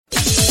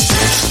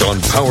on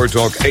Power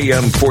Talk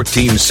AM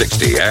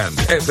 1460 and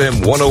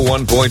FM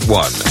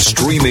 101.1.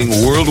 Streaming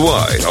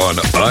worldwide on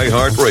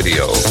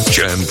iHeartRadio.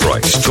 Jan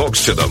Price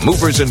talks to the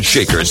movers and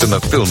shakers in the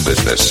film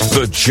business.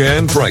 The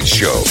Jan Price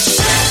Show.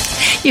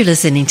 You're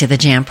listening to The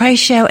Jan Price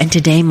Show, and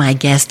today my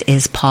guest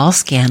is Paul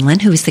Scanlan,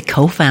 who is the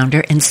co-founder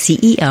and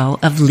CEO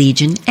of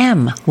Legion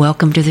M.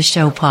 Welcome to the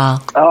show,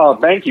 Paul. Oh,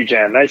 thank you,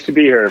 Jan. Nice to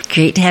be here.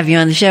 Great to have you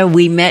on the show.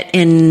 We met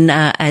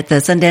at the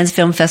Sundance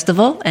Film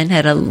Festival and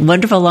had a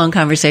wonderful long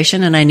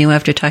conversation, and I knew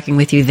after talking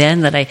with you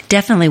then that I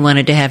definitely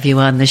wanted to have you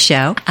on the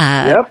show.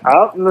 Yep,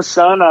 out in the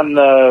sun on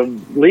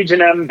the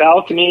Legion M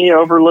balcony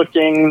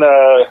overlooking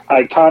the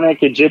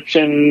iconic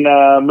Egyptian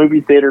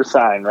movie theater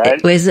sign, right?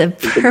 It was a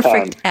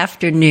perfect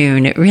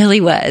afternoon. It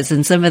really was.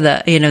 And some of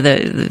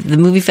the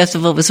movie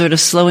festival was sort of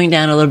slowing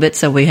down a little bit,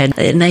 so we had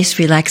a nice,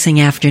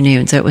 relaxing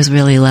afternoon. So it was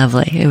really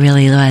lovely. It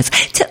really was.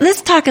 So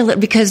let's talk a little,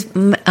 because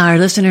our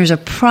listeners are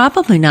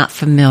probably not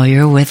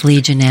familiar with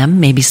Legion M.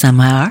 Maybe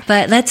some are.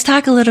 But let's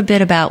talk a little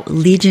bit about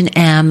Legion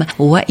M,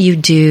 what you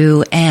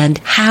do, and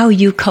how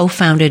you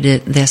co-founded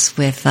this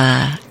with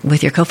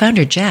your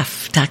co-founder,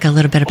 Jeff. Talk a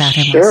little bit about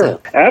him also.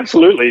 Sure,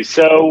 absolutely.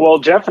 So, well,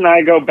 Jeff and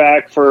I go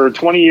back for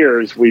 20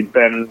 years. We've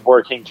been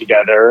working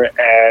together,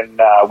 and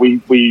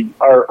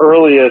our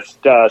earliest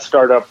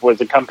startup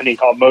was a company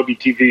called Moby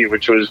TV,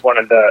 which was one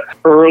of the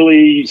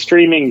early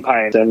streaming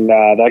pioneers, and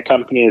that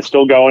company is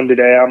still going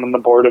today. I'm on the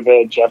board of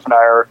it. Jeff and I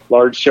are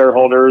large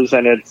shareholders,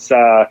 and it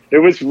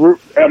was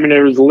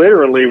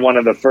literally one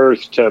of the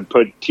first to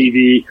put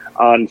TV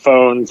on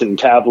phones and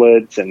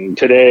tablets, and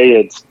today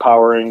it's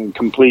powering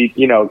complete,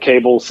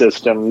 cable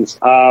systems.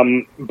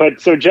 But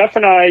so Jeff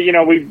and I,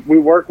 we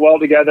work well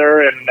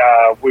together, and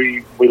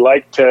we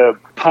like to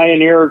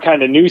pioneer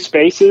kind of new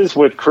spaces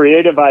with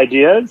creative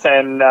ideas.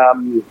 And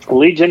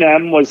Legion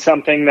M was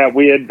something that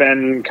we had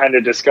been kind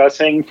of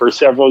discussing for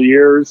several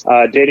years,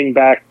 dating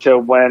back to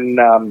when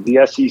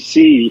the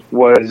SEC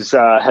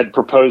had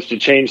proposed to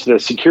change the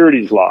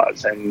securities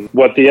laws. And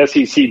what the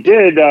SEC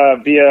did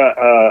via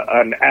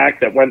an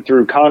act that went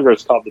through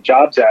Congress called the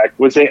Jobs Act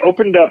was they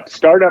opened up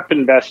startup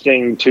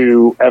investing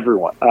to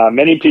everyone.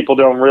 Many people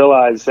don't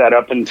realize that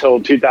up until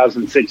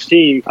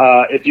 2016,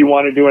 if you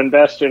wanted to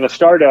invest in a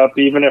startup,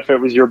 even if it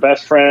was your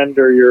best friend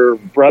or your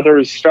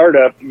brother's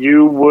startup,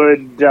 you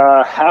would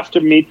have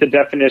to meet the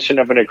definition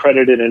of an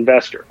accredited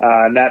investor.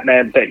 And that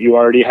meant that you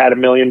already had $1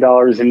 million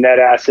in net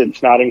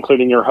assets, not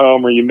including your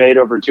home, or you made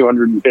over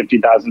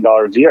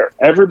 $250,000 a year.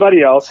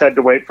 Everybody else had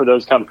to wait for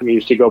those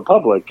companies to go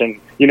public. And,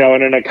 in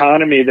an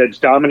economy that's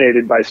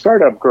dominated by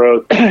startup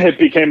growth, it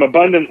became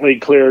abundantly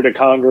clear to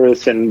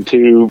Congress and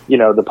to,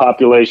 the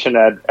population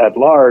at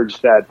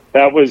large that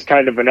was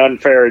kind of an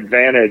unfair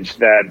advantage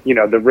that,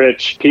 the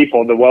rich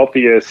people, the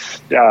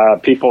wealthiest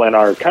people in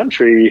our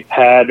country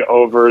had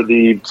over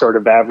the sort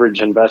of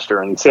average investor.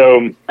 And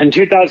so in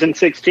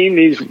 2016,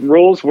 these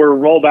rules were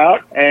rolled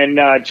out, and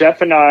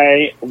Jeff and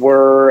I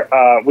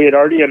we had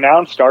already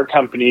announced our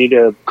company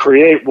to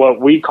create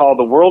what we call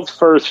the world's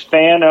first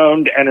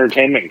fan-owned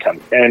entertainment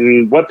company.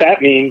 And what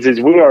that means is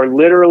we are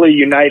literally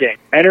uniting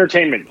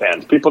entertainment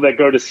fans, people that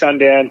go to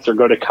Sundance or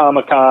go to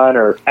Comic-Con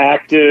or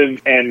active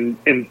and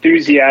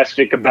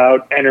enthusiastic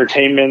about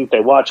entertainment. They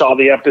watch all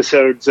the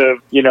episodes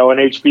of, an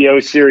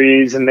HBO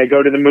series, and they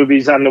go to the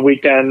movies on the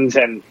weekends.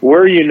 And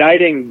we're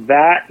uniting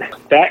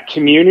that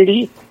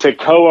community to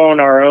co-own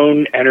our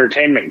own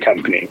entertainment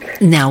company.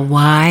 Now,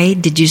 why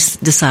did you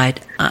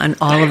decide on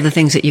all of the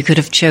things that you could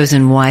have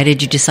chosen? Why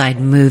did you decide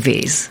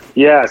movies?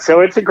 Yeah,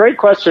 so it's a great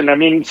question. I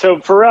mean, so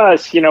for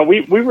us,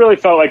 we really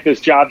felt like this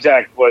Jobs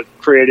Act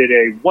created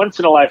a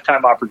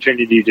once-in-a-lifetime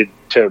opportunity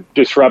to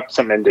disrupt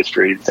some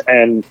industries.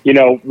 And,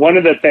 one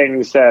of the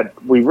things that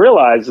we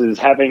realized is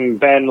having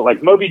been,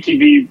 Moby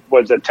TV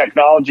was a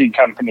technology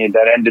company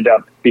that ended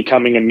up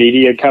becoming a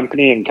media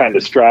company and kind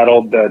of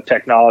straddled the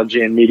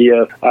technology and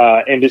media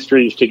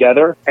industries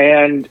together.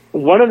 And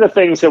one of the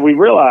things that we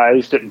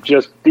realized,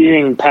 just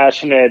being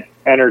passionate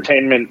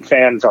entertainment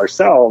fans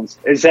ourselves,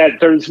 is that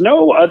there's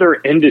no other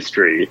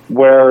industry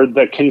where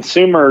the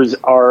consumers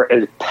are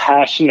as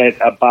passionate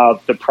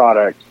about the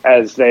product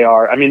as they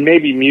are. I mean,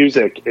 maybe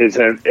music is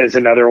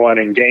another one,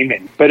 in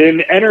gaming, but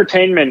in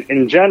entertainment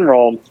in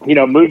general,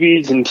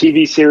 movies and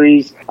TV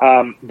series,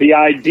 the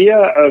idea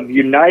of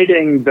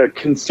uniting the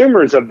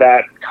consumers of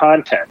that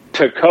content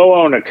to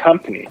co-own a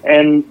company.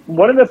 And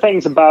one of the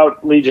things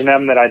about Legion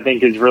M that I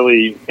think is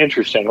really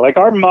interesting,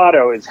 our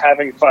motto is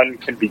having fun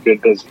can be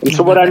good business. And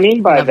so what I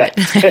mean by that,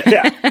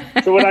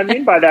 so what I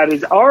mean by that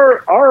is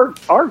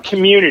our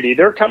community,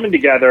 they're coming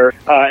together.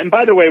 And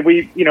by the way,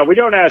 we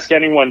don't ask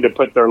anyone to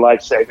put their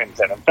life savings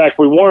in. In fact,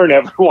 we warn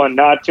everyone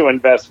not to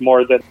invest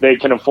more than they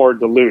can afford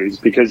to lose,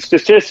 because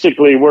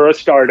statistically, we're a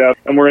startup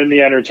and we're in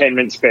the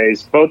entertainment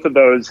space. Both of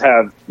those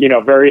have,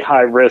 very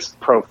high risk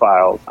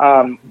profiles.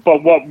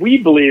 But what we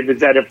believe is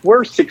that if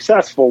we're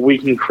successful, we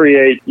can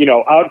create,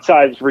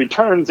 outsized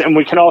returns, and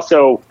we can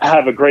also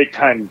have a great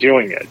time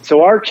doing it.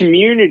 So our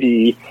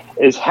community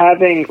is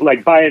having,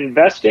 like, by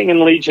investing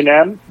in Legion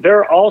M,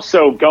 they're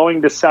also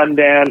going to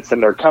Sundance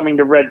and they're coming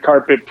to red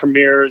carpet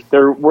premieres.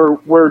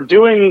 We're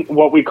doing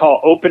what we call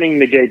opening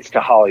the gates to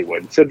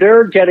Hollywood. So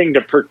they're getting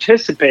to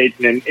participate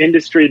in an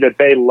industry that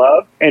they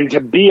love and to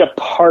be a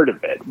part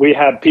of it. We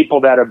have people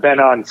that have been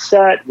on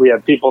set. We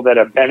have people that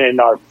have been in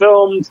our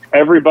films.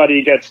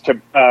 Everybody gets to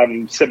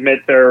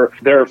submit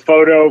their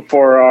photo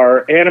for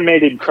our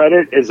animated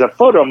credit is a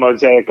photo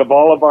mosaic of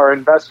all of our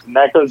investment. And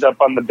that goes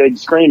up on the big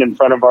screen in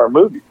front of our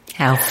movie.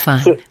 How fun.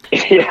 So,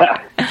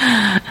 yeah.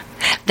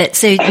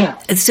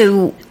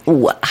 So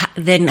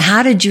then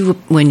how did you,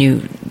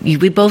 when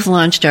we both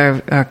launched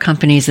our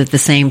companies at the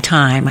same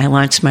time. I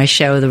launched my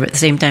show the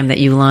same time that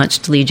you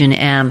launched Legion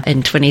M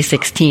in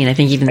 2016, I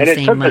think even the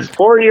same month. And it took us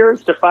 4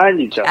 years to find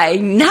each other. I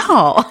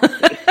know.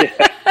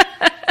 Yeah.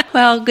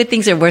 Well, good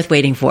things are worth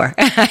waiting for,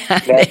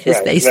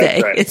 as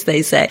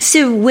they say.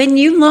 So when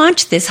you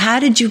launched this, how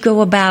did you go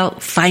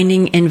about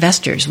finding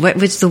investors? What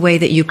was the way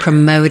that you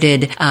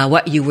promoted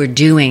what you were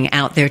doing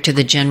out there to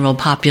the general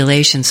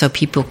population so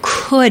people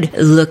could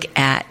look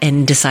at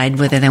and decide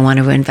whether they want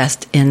to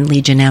invest in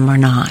Legion M or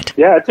not?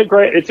 Yeah, it's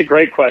a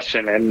great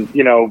question. And,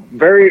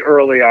 very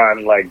early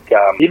on,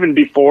 even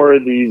before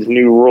these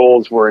new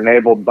rules were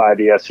enabled by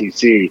the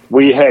SEC,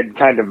 we had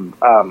kind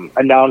of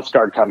announced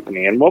our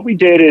company. And what we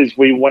did is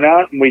we went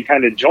out and we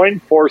kind of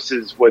joined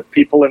forces with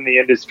people in the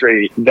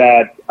industry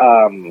that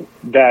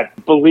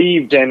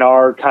believed in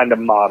our kind of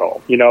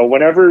model.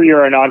 Whenever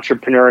you're an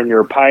entrepreneur and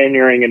you're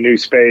pioneering a new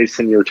space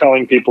and you're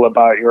telling people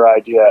about your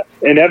idea,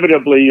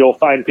 inevitably you'll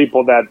find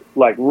people that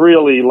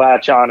really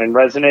latch on and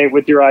resonate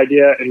with your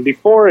idea. And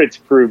before it's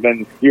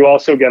proven, you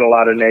also get a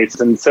lot of nays.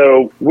 And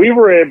so we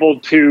were able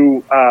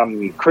to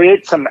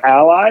create some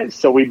allies.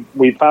 So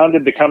we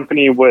founded the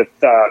company with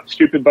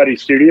Stupid Buddy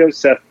Studios,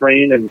 Seth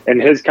Green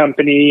and his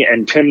company,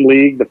 and Tim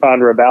League, the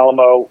founder of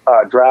Alamo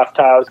Draft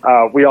House.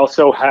 We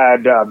also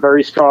had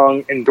very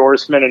strong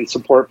endorsement and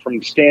support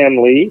from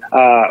Stan Lee,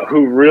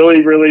 who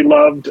really, really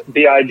loved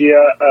the idea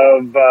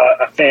of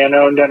a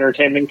fan-owned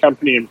entertainment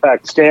company. In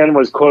fact, Stan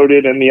was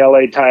quoted in the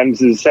LA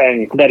Times as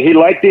saying that he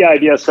liked the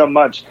idea so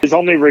much, his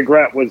only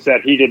regret was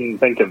that he didn't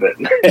think of it.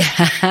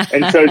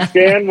 And so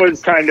Stan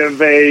was kind of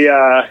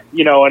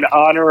an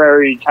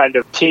honorary kind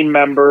of team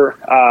member,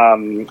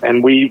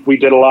 and we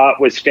did a lot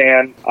with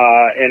Stan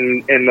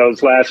in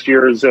those last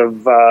years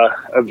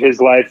of his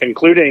life,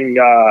 including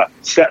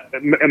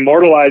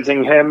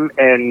immortalizing him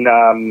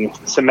in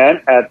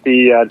cement at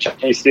the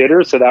Chinese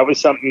Theater. So that was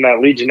something that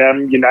Legion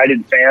M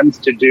united fans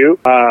to do.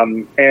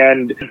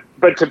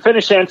 But to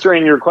finish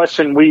answering your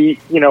question, we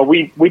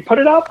put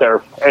it out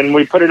there, and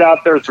we put it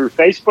out there through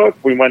Facebook.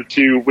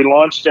 We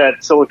launched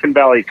at Silicon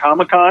Valley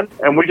Comic-Con,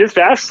 and we just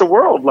asked the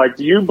world,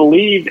 do you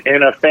believe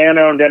in a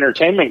fan-owned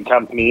entertainment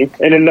company?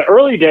 And in the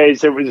early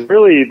days, that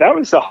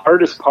was the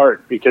hardest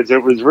part, because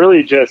it was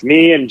really just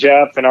me and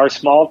Jeff and our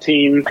small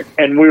team,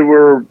 and we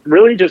were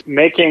really just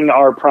making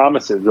our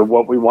promises of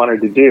what we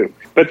wanted to do.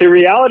 But the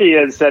reality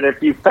is that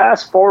if you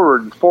fast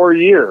forward 4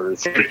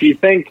 years, if you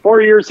think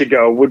 4 years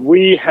ago, would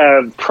we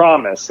have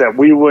promised that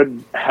we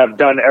would have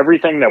done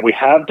everything that we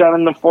have done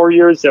in the 4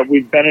 years that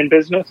we've been in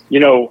business?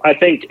 I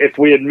think if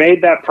we had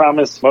made that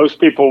promise, most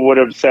people would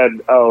have said,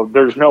 oh,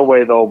 there's no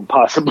way they'll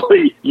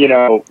possibly,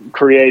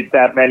 create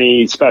that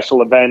many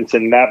special events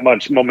and that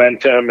much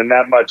momentum and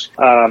that much,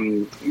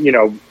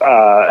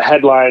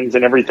 headlines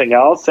and everything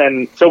else.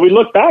 And so we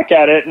look back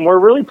at it and we're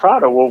really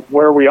proud of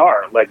where we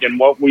are, and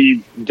what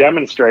we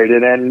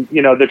demonstrated. And,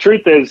 the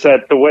truth is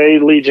that the way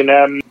Legion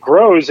M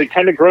grows, it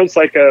kind of grows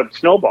like a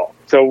snowball.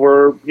 So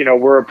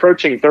we're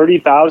approaching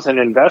 30,000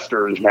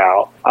 investors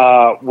now,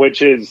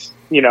 which is,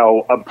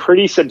 a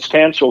pretty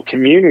substantial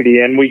community,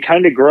 and we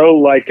kind of grow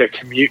like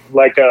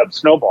a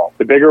snowball.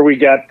 The bigger we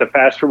get, the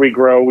faster we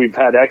grow. We've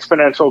had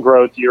exponential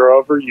growth year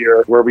over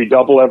year, where we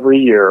double every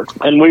year,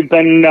 and we've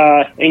been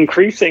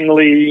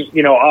increasingly,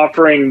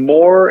 offering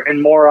more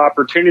and more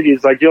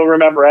opportunities. Like you'll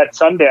remember at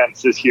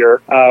Sundance this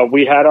year,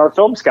 we had our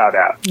Film Scout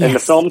app, yes. And the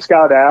Film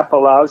Scout app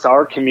allows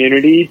our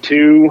community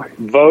to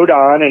vote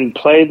on and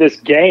play this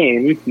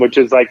game, which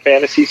is like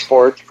fantasy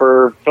sports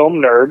for film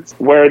nerds,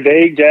 where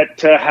they get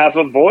to have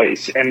a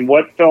voice and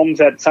what films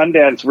at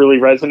Sundance really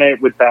resonate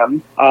with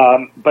them.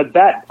 But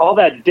all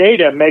that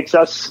data makes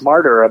us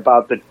smarter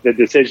about the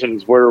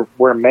decisions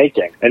we're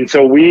making. And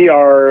so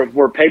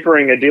we're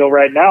papering a deal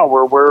right now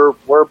where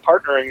we're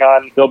partnering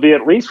on, there'll be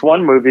at least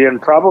one movie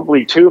and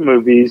probably two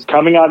movies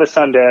coming out of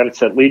Sundance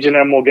that Legion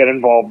M will get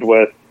involved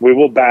with. We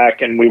will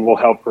back and we will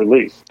help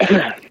release.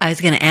 I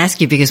was going to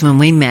ask you, because when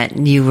we met,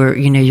 you were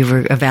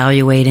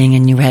evaluating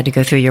and you had to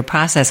go through your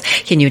process.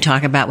 Can you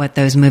talk about what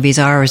those movies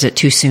are, or is it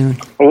too soon?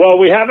 Well,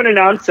 we haven't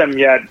announced them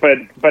yet,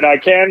 but I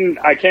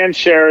can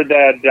share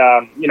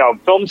that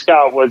Film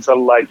Scout was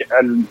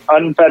an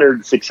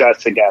unfettered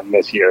success again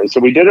this year. So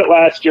we did it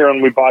last year,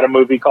 and we bought a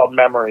movie called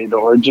Memory: The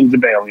Origins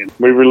of Aliens.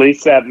 We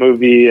released that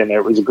movie, and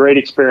it was a great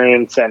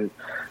experience. And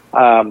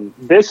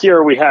this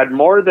year we had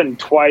more than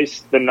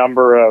twice the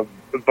number of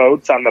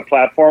votes on the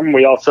platform.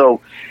 We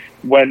also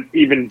went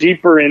even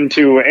deeper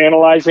into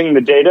analyzing the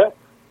data.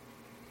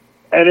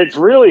 And it's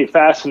really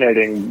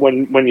fascinating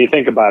when you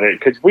think about it,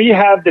 because we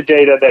have the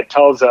data that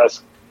tells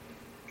us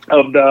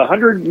of the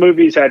 100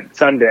 movies at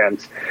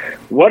Sundance,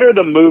 what are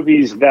the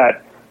movies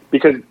that,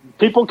 because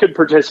people could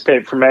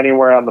participate from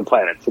anywhere on the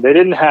planet, so they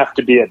didn't have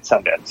to be at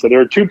Sundance. So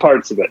there are two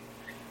parts of it.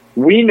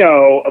 We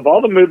know of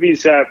all the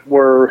movies that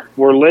were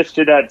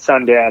listed at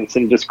Sundance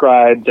and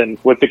described and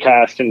with the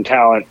cast and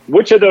talent,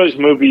 which of those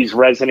movies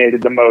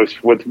resonated the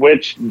most with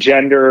which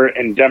gender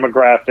and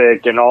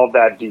demographic and all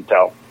that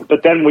detail.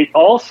 But then we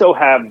also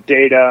have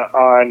data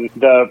on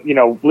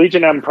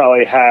Legion M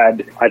probably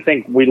had, I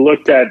think we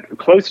looked at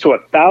close to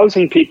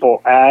 1,000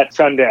 people at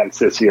Sundance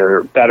this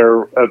year that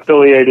are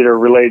affiliated or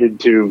related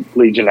to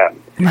Legion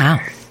M.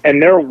 Wow. And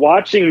they're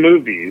watching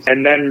movies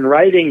and then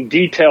writing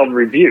detailed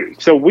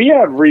reviews. So we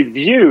have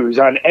reviews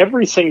on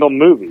every single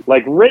movie,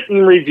 like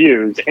written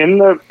reviews in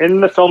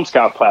the Film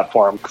Scout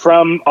platform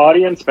from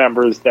audience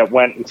members that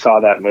went and saw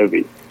that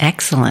movie.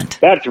 Excellent.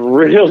 That's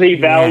really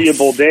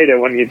valuable data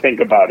when you think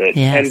about it.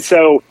 Yes.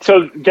 And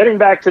so getting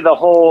back to the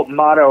whole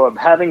motto of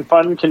having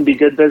fun can be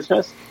good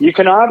business, you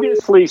can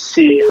obviously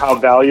see how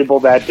valuable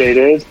that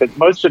data is, because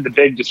most of the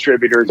big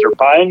distributors are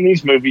buying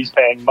these movies,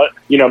 paying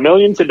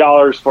millions of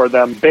dollars for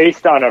them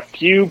based on a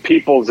few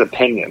people's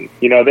opinion.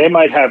 They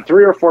might have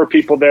 3 or 4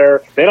 people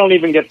there. They don't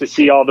even get to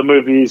see all the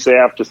movies. They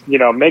have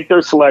to, make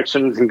their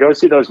selections and go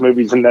see those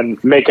movies and then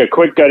make a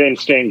quick gut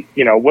instinct.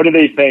 What do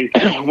they think?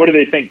 What do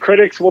they think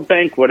critics will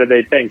think? What do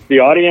they think the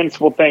audience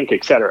will think,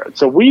 etc.?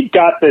 So we've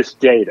got this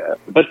data,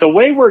 but the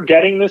way we're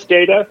getting this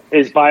data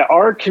is by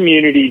our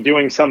community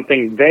doing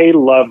something they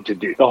love to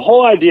do. The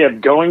whole idea of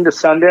going to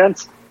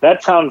Sundance,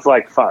 that sounds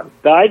like fun.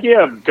 The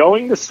idea of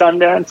going to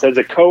Sundance as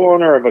a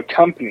co-owner of a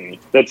company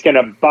that's going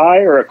to buy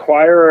or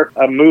acquire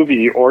a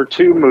movie or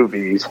 2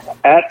 movies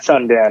at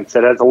Sundance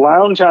that has a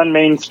lounge on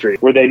Main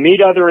Street where they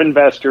meet other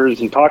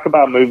investors and talk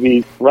about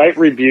movies, write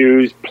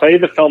reviews, play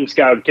the Film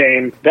Scout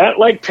game, that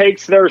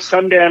takes their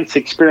Sundance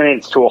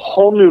experience to a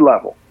whole new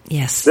level.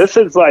 Yes. This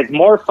is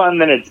more fun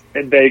than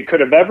they could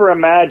have ever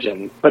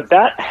imagined. But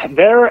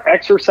their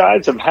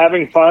exercise of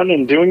having fun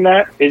and doing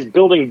that is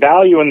building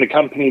value in the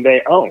company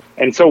they own.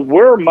 And so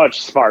we're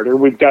much smarter.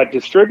 We've got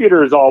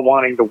distributors all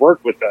wanting to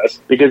work with us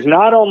because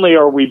not only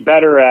are we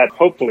better at,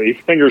 hopefully,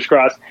 fingers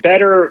crossed,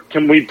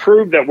 can we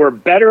prove that we're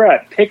better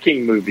at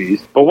picking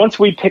movies. But once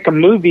we pick a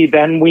movie,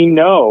 then we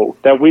know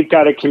that we've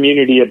got a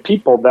community of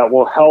people that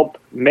will help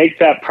make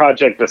that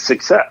project a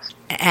success.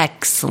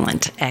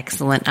 Excellent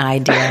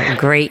idea.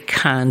 Great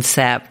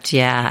concept.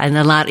 Yeah. And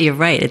you're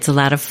right. It's a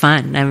lot of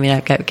fun. I mean,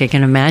 I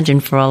can imagine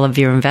for all of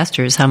your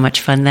investors how much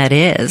fun that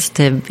is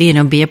to,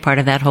 be a part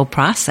of that whole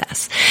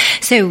process.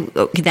 So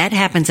that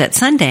happens at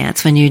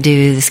Sundance when you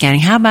do the scanning.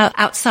 How about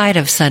outside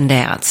of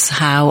Sundance?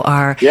 How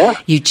are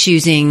you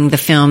choosing the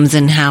films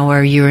and how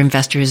are your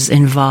investors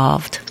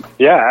involved?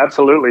 Yeah,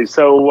 absolutely.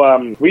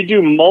 So we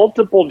do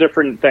multiple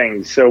different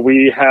things. So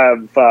we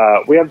have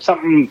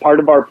something part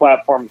of our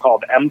platform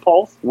called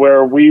Impulse,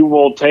 where we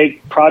will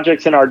take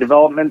projects in our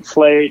development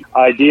slate,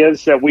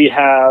 ideas that we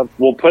have,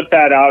 we'll put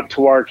that out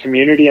to our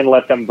community and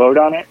let them vote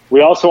on it.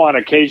 We also, on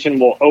occasion,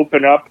 will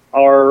open up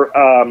our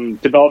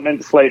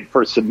development slate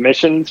for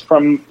submissions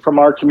from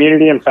our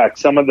community. In fact,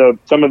 some of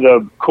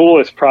the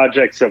coolest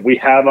projects that we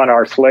have on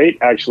our slate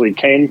actually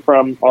came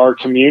from our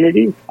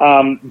community.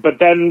 But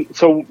then,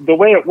 so the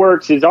way it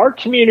works is our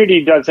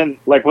community doesn't,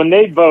 when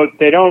they vote,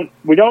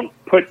 we don't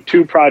put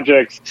 2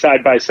 projects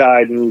side by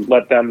side and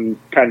let them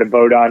kind of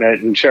vote on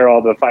it and share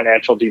all the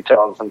financial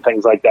details and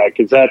things like that,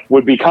 because that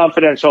would be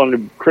confidential and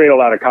would create a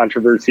lot of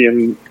controversy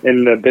in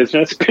the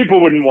business.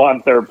 People wouldn't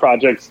want their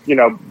projects,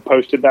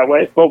 posted that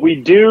way. But we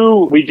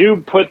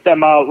do put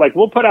them out.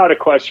 We'll put out a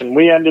question.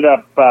 We ended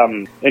up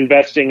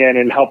investing in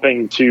and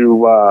helping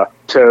to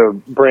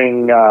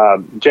bring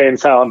Jay and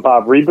Silent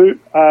Bob Reboot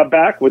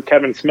back with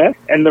Kevin Smith.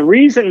 And the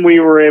reason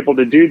we were able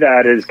to do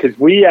that is because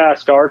we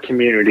asked our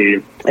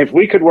community if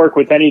we could work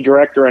with any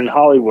director in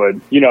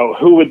Hollywood,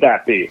 who would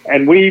that be?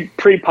 And we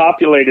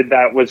pre-populated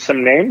that with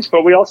some names,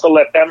 but we also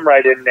let them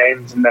write in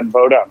names and then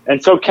vote up.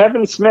 And so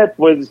Kevin Smith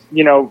was,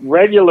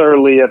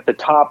 regularly at the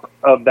top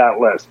of that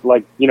list,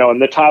 in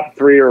the top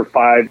 3 or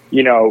 5,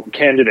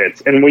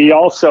 candidates. And we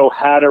also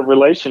had a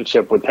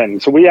relationship with him.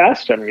 So we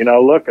asked him,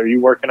 look, are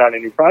you working on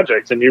any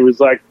projects? And he was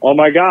like, oh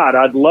my God,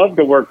 I'd love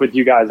to work with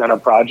you guys on a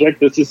project.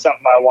 This is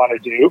something I want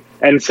to do.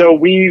 And so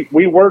we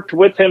worked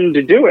with him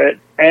to do it.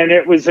 And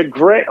it was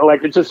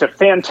it's just a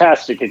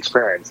fantastic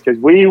experience because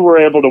we were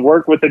able to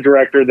work with the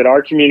director that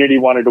our community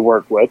wanted to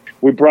work with.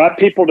 We brought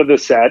people to the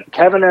set.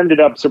 Kevin ended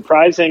up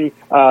surprising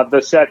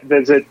the set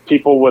visit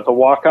people with a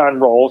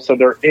walk-on role, so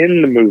they're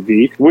in the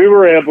movie. We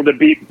were able to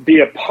be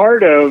a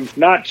part of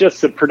not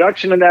just the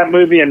production of that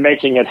movie and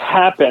making it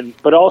happen,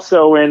 but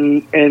also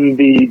in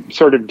the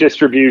sort of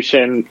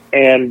distribution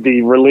and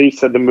the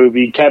release of the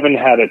movie. Kevin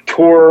had a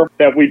tour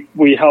that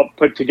we helped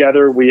put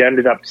together. We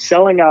ended up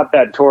selling out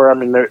that tour. I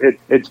mean,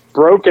 it's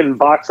broken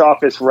box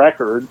office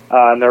record.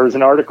 And there was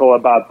an article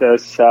about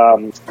this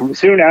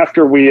soon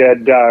after we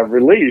had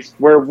released,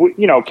 where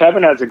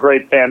Kevin has a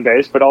great fan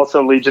base, but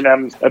also Legion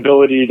M's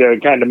ability to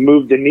kind of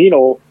move the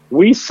needle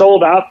we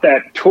sold out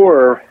that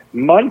tour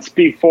months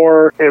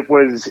before it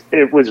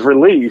was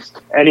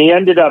released, and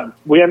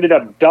we ended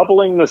up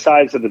doubling the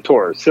size of the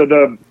tour. So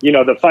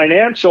the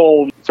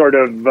financial sort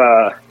of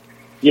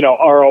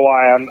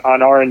ROI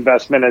on our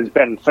investment has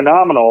been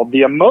phenomenal.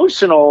 The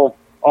emotional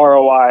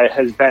ROI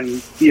has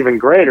been even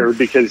greater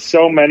because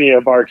so many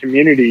of our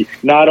community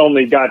not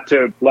only got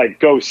to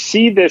go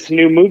see this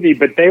new movie,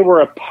 but they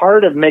were a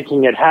part of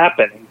making it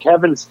happen. And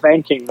Kevin's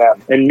thanking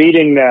them and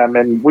meeting them.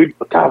 And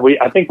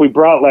I think we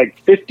brought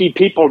 50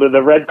 people to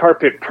the red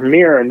carpet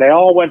premiere, and they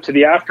all went to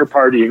the after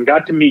party and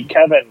got to meet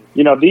Kevin.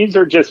 These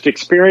are just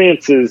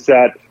experiences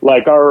that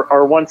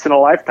are once in a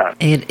lifetime.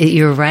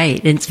 You're right.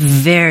 It's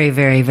very,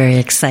 very, very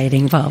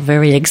exciting, Paul.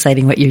 Very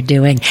exciting what you're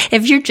doing.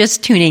 If you're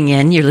just tuning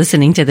in, you're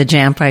listening to the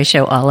Jan Price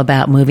Show all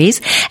about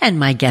movies. And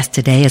my guest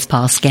today is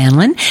Paul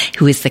Scanlan,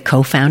 who is the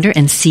co-founder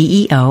and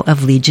CEO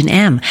of Legion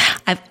M.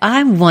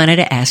 I wanted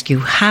to ask you,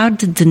 how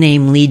did the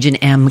name Legion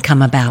M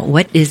come about?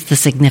 What is the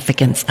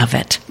significance of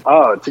it?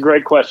 Oh, it's a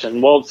great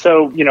question. Well,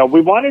 so, we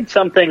wanted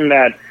something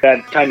that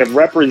kind of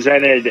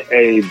represented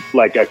a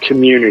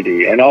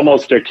community, and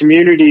almost a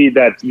community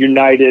that's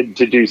united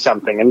to do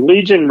something. And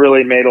Legion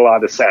really made a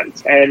lot of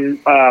sense. And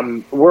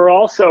we're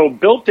also,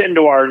 built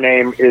into our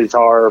name is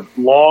our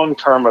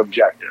long-term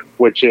objective,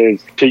 which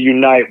is to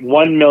unite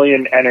 1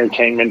 million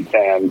entertainment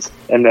fans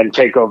and then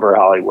take over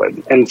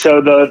Hollywood. And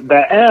so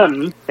the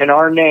M in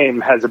our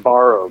name has a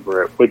bar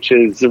over it, which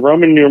is the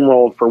Roman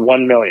numeral for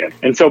 1 million.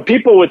 And so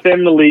people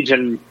within the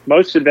Legion,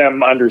 most of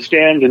them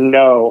understand and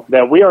know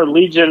that we are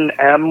Legion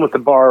M with a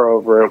bar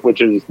over it,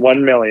 which is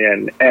 1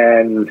 million.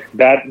 And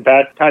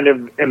that kind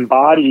of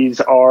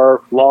embodies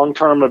our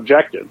long-term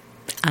objective.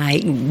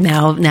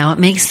 Now it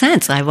makes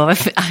sense. I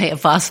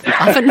have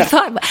often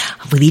thought,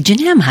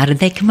 Legion M, how did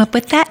they come up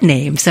with that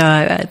name? So,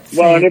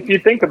 and if you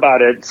think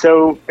about it,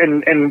 so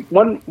and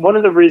one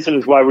of the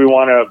reasons why we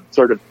want to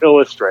sort of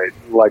illustrate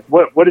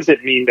what does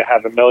it mean to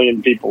have 1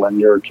 million people in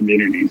your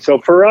community? So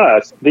for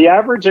us, the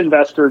average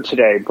investor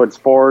today puts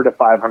 $400 to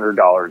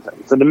 $500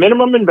 in. So the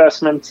minimum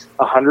investment's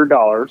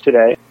 $100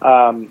 today.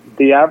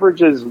 The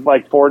average is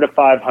 $400 to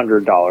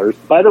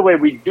 $500. By the way,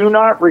 we do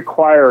not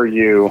require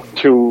you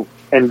to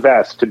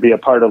invest to be a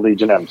part of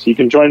Legion M. So you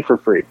can join for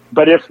free.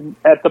 But if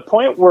at the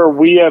point where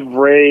we have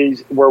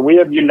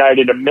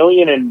united 1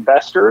 million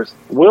investors,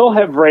 we'll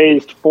have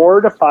raised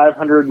 $400 to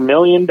 $500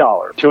 million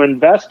to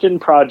invest in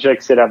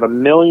projects that have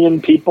 1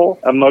 million people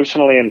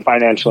emotionally and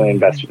financially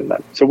invested in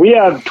them. So we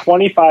have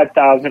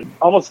 25,000,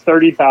 almost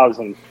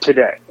 30,000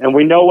 today, and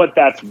we know what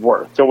that's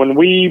worth. So when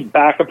we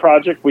back a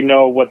project, we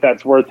know what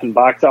that's worth in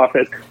box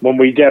office. When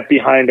we get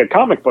behind a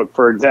comic book,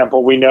 for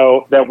example, we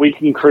know that we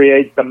can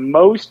create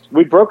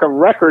we broke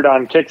a record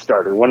on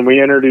Kickstarter when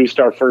we introduced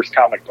our first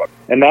comic book.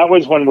 And that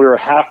was when we were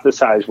half the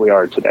size we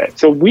are today.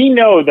 So we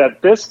know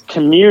that this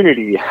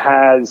community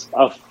has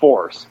a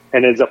force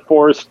and is a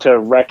force to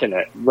reckon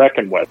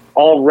with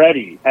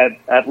already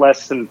at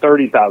less than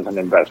 30,000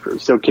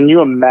 investors. So can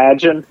you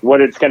imagine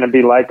what it's going to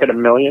be like at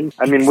 1 million?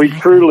 I mean, we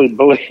truly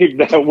believe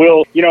that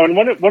we'll,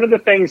 and one of the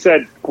things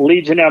that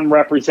Legion M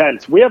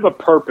represents, we have a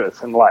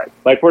purpose in life.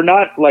 We're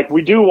not,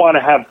 we do want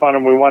to have fun,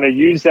 and we want to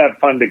use that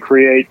fun to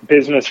create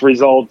business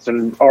results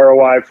and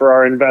ROI for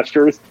our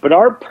investors. But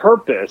our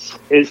purpose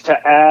is to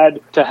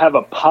have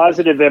a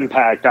positive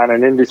impact on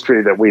an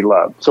industry that we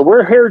love. So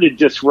we're here to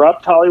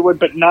disrupt Hollywood,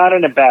 but not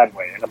in a bad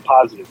way, in a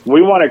positive.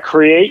 We want to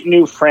create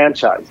new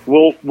franchises.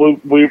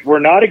 We're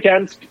not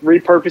against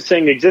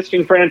repurposing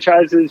existing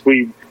franchises.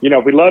 We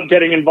love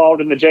getting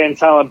involved in the Jay and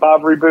Silent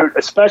Bob reboot,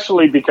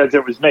 especially because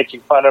it was making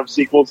fun of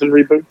sequels and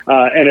reboots,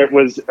 and it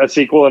was a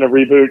sequel and a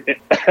reboot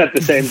at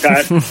the same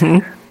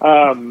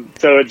time.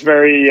 So it's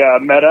very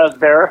meta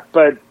there,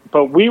 but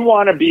we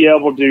want to be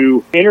able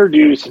to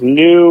introduce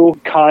new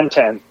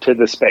content to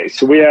the space.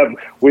 So we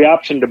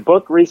optioned a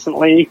book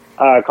recently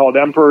called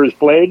Emperor's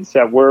Blades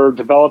that we're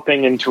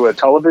developing into a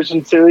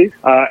television series.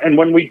 And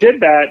when we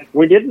did that,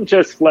 we didn't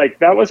just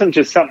that wasn't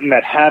just something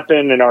that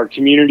happened and our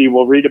community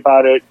will read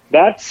about it.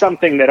 That's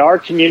something that our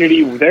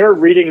community, they're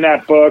reading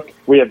that book.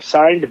 We have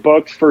signed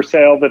books for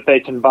sale that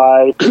they can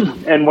buy.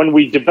 And when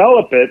we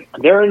develop it,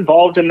 they're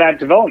involved in that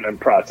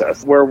development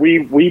process where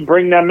we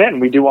bring them in.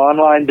 We do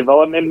online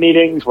development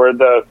meetings where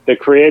the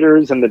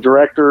creators and the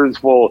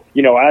directors will,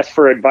 ask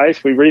for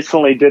advice. We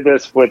recently did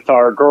this with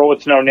our Girl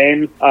with No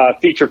Name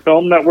feature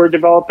film that we're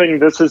developing.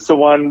 This is the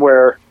one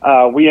where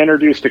we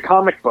introduced a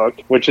comic book,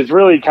 which is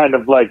really kind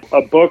of like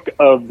a book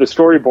of the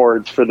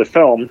storyboards for the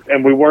film.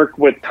 And we worked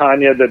with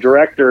Tanya, the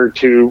director,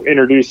 to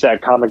introduce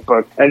that comic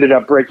book. Ended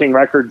up breaking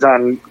records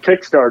on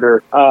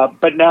Kickstarter.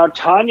 But now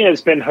Tanya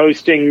has been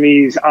hosting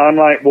these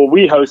online,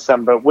 we host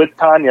them, but with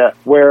Tanya,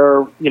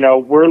 where,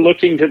 we're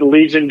looking to the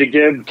Legion to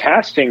give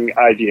casting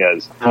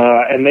ideas.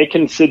 And they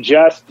can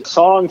suggest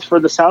songs for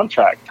the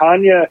soundtrack.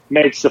 Tanya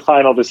makes the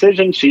final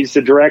decision. She's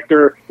the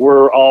director.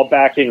 We're all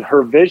backing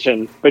her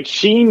vision. But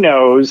she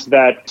knows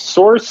that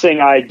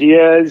sourcing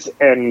ideas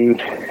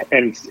and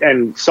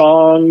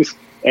songs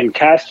and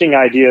casting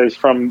ideas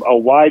from a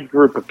wide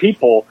group of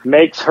people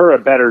makes her a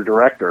better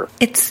director.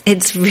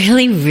 It's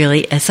really,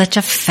 really such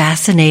a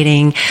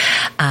fascinating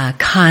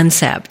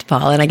concept,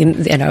 Paul, and I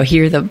can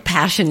hear the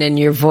passion in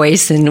your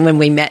voice, and when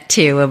we met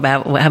too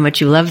about how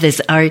much you love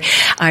this.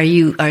 Are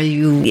you?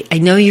 I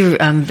know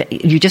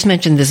you just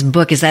mentioned this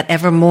book. Is that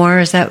Evermore?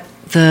 Is that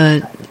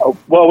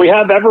Well, we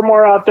have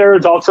Evermore out there.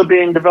 It's also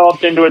being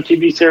developed into a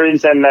TV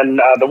series, and then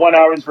the one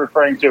I was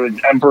referring to is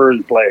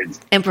Emperor's Blades.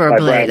 Emperor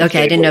Blades.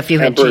 Okay, I didn't know if you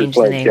had changed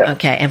the name. Yeah.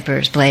 Okay,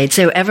 Emperor's Blades.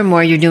 So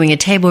Evermore, you're doing a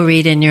table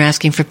read, and you're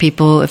asking for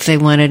people if they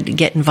wanted to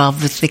get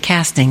involved with the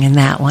casting in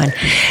that one.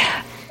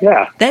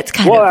 Yeah, that's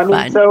kind of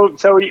fun.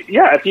 So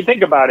yeah, if you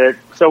think about it,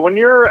 so when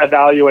you're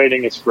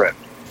evaluating a script,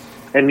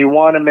 and you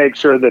want to make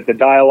sure that the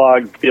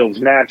dialogue feels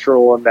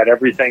natural and that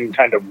everything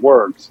kind of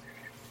works,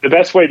 the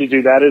best way to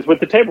do that is with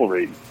the table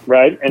read,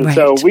 right? And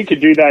so we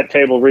could do that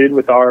table read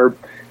with our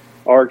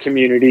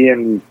community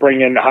and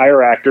bring in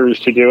hire actors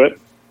to do it,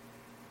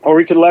 or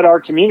we could let our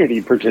community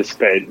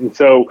participate. And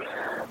so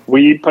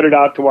we put it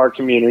out to our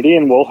community,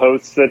 and we'll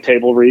host the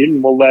table read,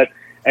 and we'll let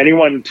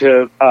anyone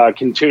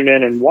can tune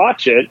in and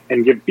watch it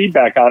and give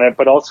feedback on it.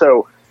 But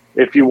also,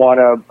 if you want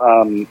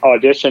to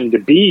audition to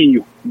be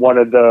one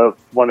of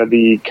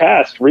the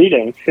cast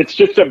reading, it's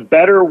just a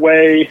better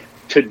way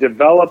to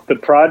develop the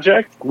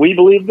project. We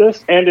believe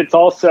this, and it's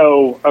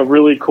also a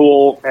really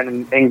cool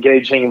and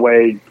engaging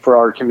way for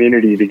our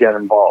community to get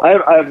involved.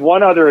 I have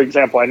one other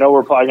example. I know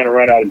we're probably going to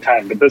run out of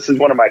time, but this is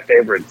one of my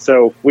favorites.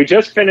 So we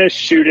just finished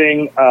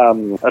shooting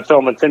a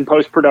film that's in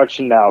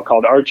post-production now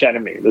called Arch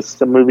Enemy. This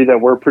is a movie that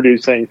we're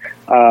producing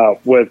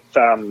with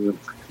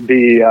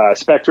the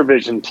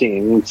SpectraVision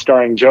team,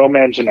 starring Joe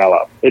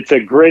Manganiello. It's a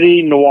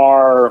gritty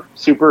noir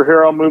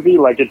superhero movie.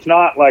 Like, it's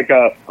not like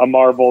a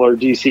Marvel or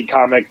DC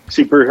comic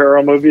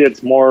superhero movie.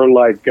 It's more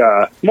like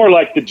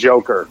the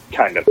Joker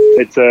kind of.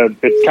 It's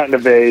kind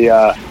of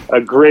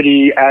a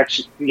gritty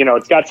action.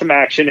 It's got some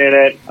action in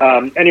it.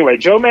 Anyway,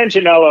 Joe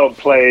Manganiello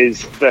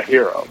plays the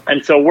hero,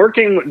 and so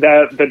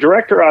the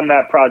director on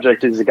that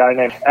project is a guy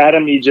named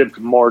Adam Egypt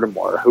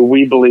Mortimer, who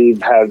we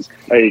believe has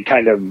a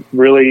kind of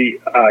really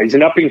he's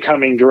an up and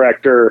coming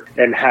director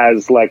and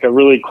has like a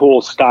really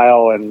cool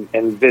style and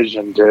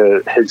vision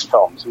to his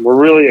films. And we're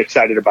really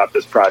excited about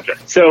this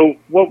project. So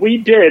what we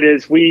did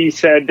is we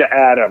said to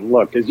Adam,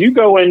 look, as you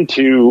go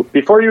into,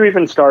 before you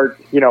even start,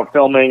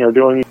 filming or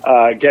doing,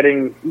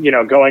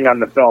 going on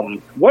the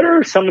film, what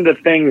are some of the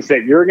things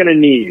that you're going to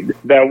need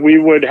that we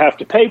would have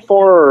to pay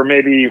for, or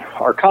maybe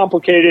are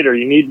complicated, or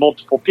you need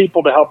multiple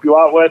people to help you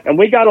out with? And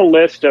we got a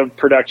list of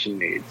production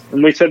needs.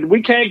 And we said,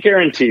 we can't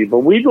guarantee, but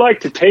we'd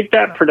like to take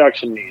that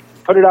production need,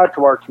 put it out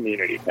to our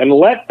community, and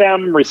let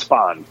them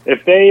respond.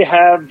 If they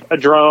have a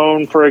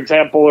drone, for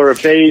example, or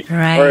if they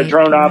are a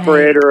drone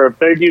operator, or if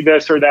they do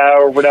this or that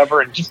or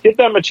whatever, and just give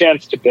them a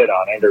chance to bid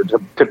on it or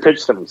to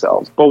pitch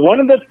themselves. But one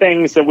of the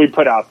things that we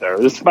put out there,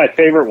 this is my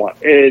favorite one,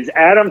 is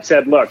Adam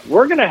said, look,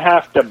 we're going to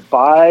have to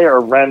buy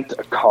or rent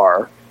a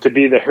car to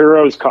be the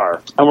hero's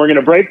car. And we're going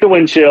to break the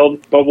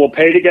windshield, but we'll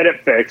pay to get it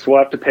fixed. We'll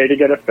have to pay to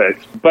get it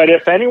fixed. But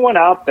if anyone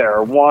out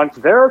there wants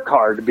their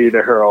car to be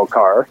the hero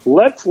car,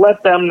 let's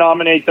let them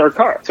nominate their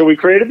car. So we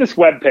created this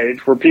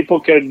webpage where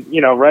people could,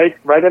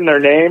 write in their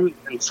name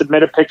and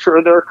submit a picture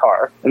of their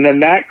car. And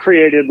then that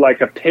created like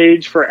a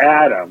page for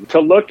Adam to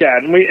look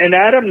at. And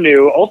Adam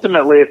knew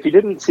ultimately if he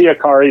didn't see a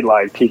car he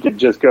liked, he could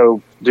just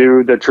go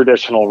do the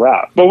traditional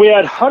route. But we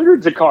had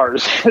hundreds of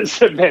cars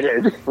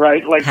submitted,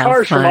 right? Like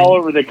cars from all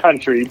over the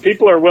country.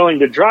 People are willing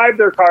to drive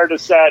their car to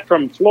set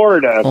from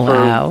Florida,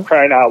 for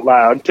crying out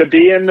loud, to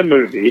be in the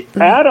movie.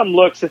 Adam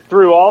looks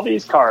through all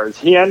these cars.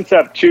 He ends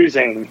up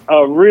choosing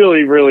a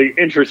really, really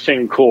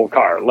interesting, cool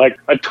car. Like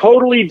a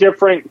totally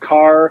different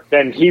car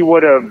than he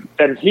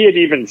had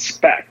even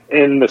spec'd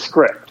in the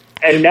script.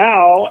 And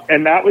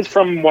that was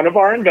from one of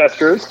our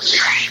investors.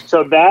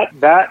 So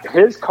that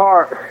his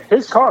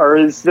car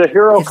is the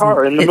hero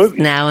car in the movie.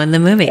 It's now in the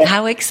movie.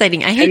 How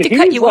exciting. I hate to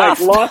cut you off.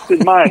 He's lost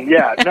his mind.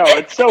 Yeah, no,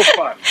 it's so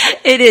fun.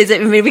 It is. I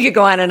mean, we could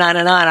go on and on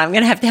and on. I'm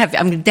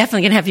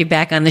definitely going to have you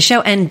back on the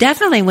show. And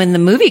definitely when the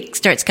movie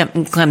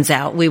comes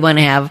out, we want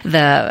to have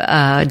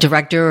the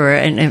director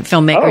and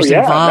filmmakers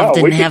involved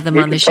and have them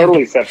on the show.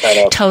 Totally set that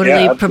up.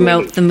 Totally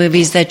promote the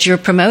movies that you're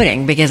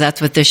promoting, because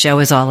that's what the show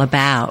is all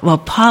about. Well,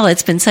 Paul,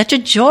 it's been such a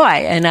joy,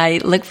 and I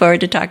look forward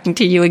to talking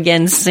to you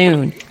again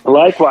soon.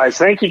 Likewise.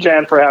 Thank you,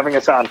 Jan, for having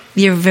us on.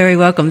 You're very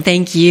welcome.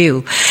 Thank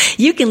you.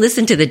 You can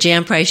listen to the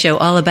Jan Price Show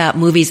all about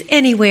movies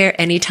anywhere,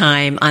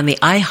 anytime on the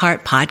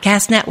iHeart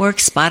Podcast Network,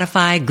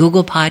 Spotify,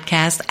 Google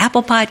Podcasts,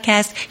 Apple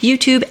Podcasts,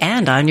 YouTube,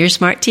 and on your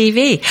smart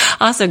TV.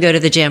 Also go to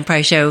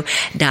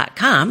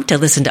thejanpriceshow.com to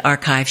listen to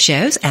archive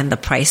shows and the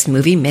Price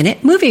Movie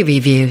Minute movie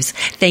reviews.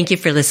 Thank you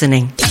for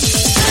listening.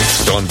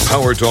 On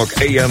Power Talk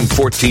AM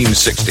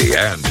 1460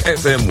 and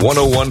FM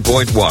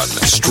 101.1,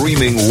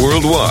 streaming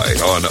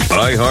worldwide on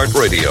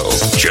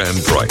iHeartRadio. Jan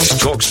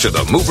Price talks to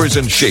the movers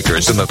and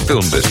shakers in the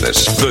film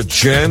business. The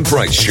Jan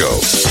Price Show.